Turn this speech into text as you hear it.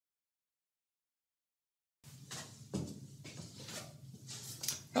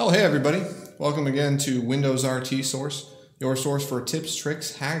Oh, hey everybody. Welcome again to Windows RT Source, your source for tips,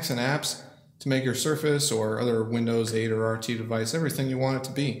 tricks, hacks, and apps to make your Surface or other Windows 8 or RT device everything you want it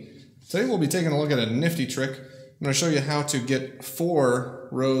to be. Today we'll be taking a look at a nifty trick. I'm going to show you how to get 4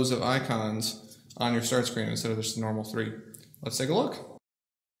 rows of icons on your start screen instead of just the normal 3. Let's take a look.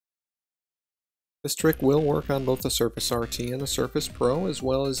 This trick will work on both the Surface RT and the Surface Pro, as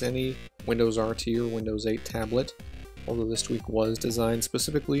well as any Windows RT or Windows 8 tablet, although this tweak was designed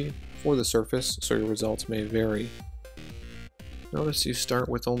specifically for the Surface, so your results may vary. Notice you start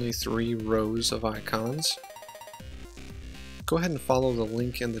with only 3 rows of icons. Go ahead and follow the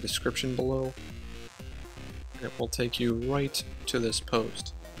link in the description below, and it will take you right to this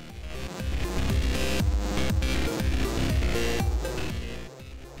post.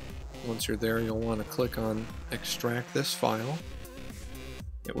 Once you're there, you'll want to click on Extract this file.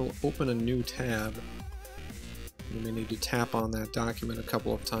 It will open a new tab. You may need to tap on that document a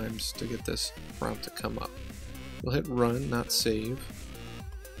couple of times to get this prompt to come up. You'll hit Run, not Save.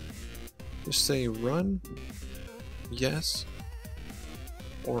 Just say Run, Yes,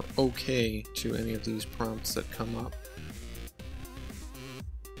 or OK to any of these prompts that come up.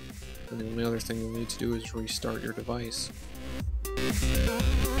 And the only other thing you'll need to do is restart your device.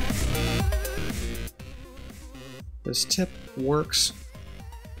 This tip works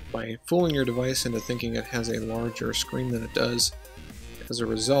by fooling your device into thinking it has a larger screen than it does. As a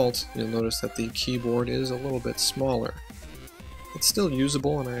result, you'll notice that the keyboard is a little bit smaller. It's still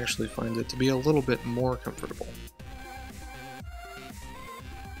usable, and I actually find it to be a little bit more comfortable.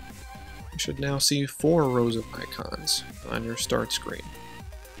 You should now see 4 rows of icons on your start screen.